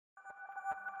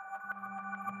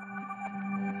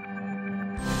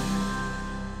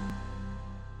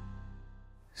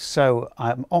So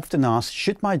I'm often asked,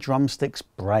 should my drumsticks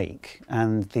break?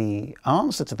 And the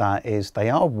answer to that is they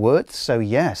are wood. So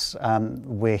yes,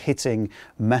 we're hitting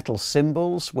metal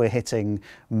cymbals, we're hitting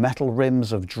metal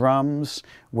rims of drums,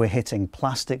 we're hitting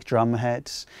plastic drum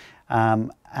heads.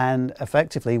 And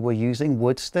effectively we're using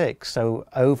wood sticks. So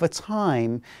over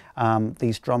time,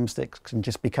 these drumsticks can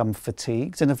just become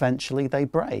fatigued and eventually they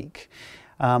break.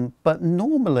 But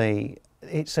normally,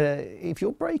 if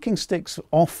you're breaking sticks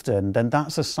often, then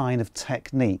that's a sign of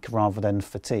technique rather than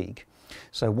fatigue.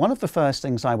 So one of the first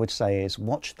things I would say is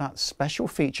watch that special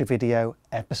feature video,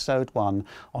 episode 1,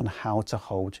 on how to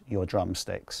hold your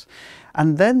drumsticks.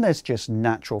 And then there's just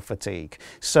natural fatigue.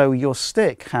 So your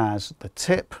stick has the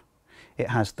tip, it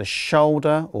has the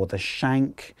shoulder or the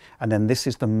shank, and then this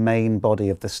is the main body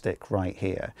of the stick right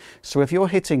here. So if you're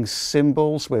hitting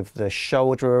cymbals with the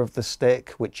shoulder of the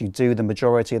stick, which you do the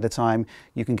majority of the time,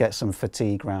 you can get some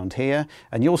fatigue around here,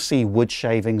 and you'll see wood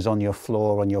shavings on your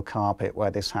floor, on your carpet where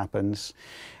this happens.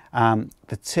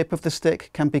 The tip of the stick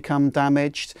can become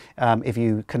damaged if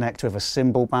you connect with a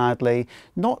cymbal badly.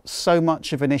 Not so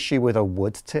much of an issue with a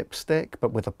wood tip stick,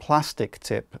 but with a plastic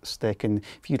tip stick. And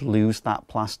if you lose that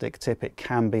plastic tip, it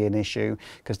can be an issue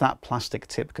because that plastic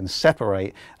tip can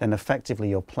separate. Then effectively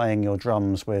you're playing your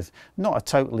drums with not a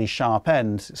totally sharp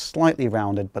end, slightly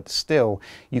rounded, but still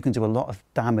you can do a lot of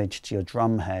damage to your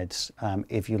drum heads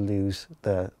if you lose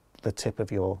the tip of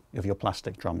your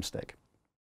plastic drumstick.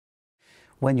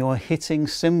 When you're hitting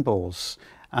cymbals,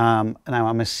 now I'm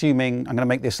going to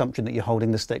make the assumption that you're holding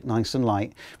the stick nice and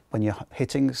light. When you're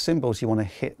hitting cymbals, you want to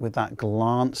hit with that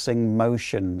glancing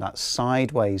motion, that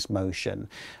sideways motion.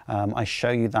 I show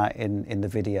you that in the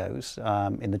videos,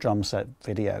 in the drum set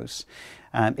videos.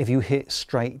 If you hit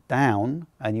straight down,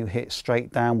 and you hit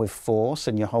straight down with force,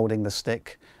 and you're holding the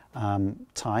stick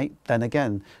tight, then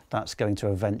again, that's going to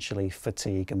eventually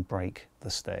fatigue and break the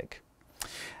stick.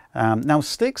 Now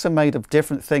sticks are made of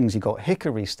different things. You've got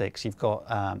hickory sticks, you've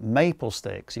got maple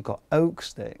sticks, you've got oak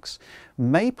sticks.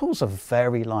 Maples are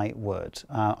very light wood.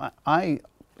 I'd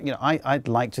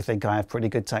like to think I have pretty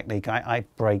good technique. I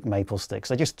break maple sticks.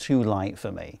 They're just too light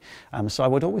for me. So I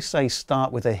would always say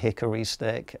start with a hickory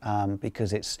stick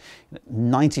because it's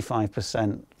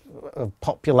 95% of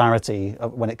popularity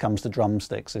when it comes to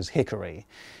drumsticks is hickory.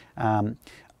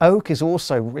 Oak is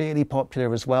also really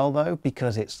popular as well though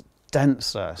because it's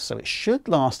denser, so it should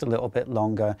last a little bit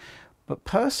longer. But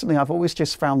personally, I've always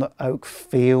just found that oak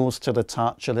feels to the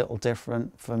touch a little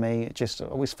different for me. It just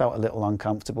always felt a little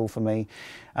uncomfortable for me.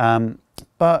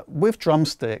 But with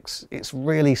drumsticks, it's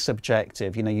really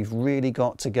subjective. You know, you've really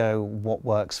got to go what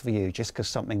works for you. Just because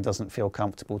something doesn't feel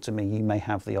comfortable to me, you may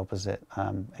have the opposite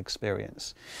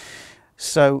experience.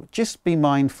 So just be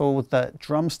mindful that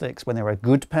drumsticks, when they're a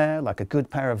good pair, like a good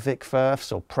pair of Vic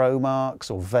Firths or Promarks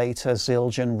or Veta,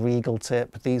 Zildjian, Regal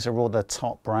Tip, these are all the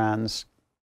top brands.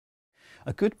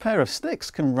 A good pair of sticks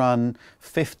can run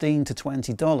 $15 to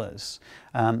 $20.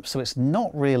 So it's not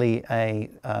really a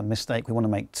mistake we want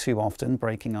to make too often,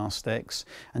 breaking our sticks.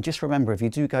 And just remember, if you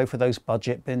do go for those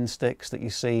budget bin sticks that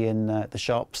you see in the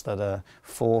shops that are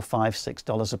 $4, $5,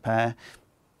 $6 a pair,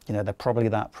 you know, they're probably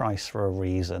that price for a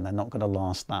reason. They're not going to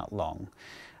last that long.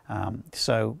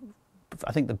 So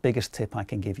I think the biggest tip I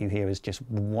can give you here is just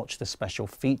watch the special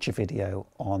feature video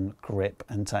on grip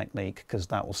and technique, because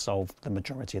that will solve the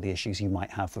majority of the issues you might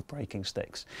have with breaking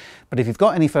sticks. But if you've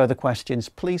got any further questions,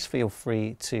 please feel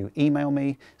free to email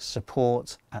me,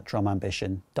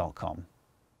 support@drumambition.com.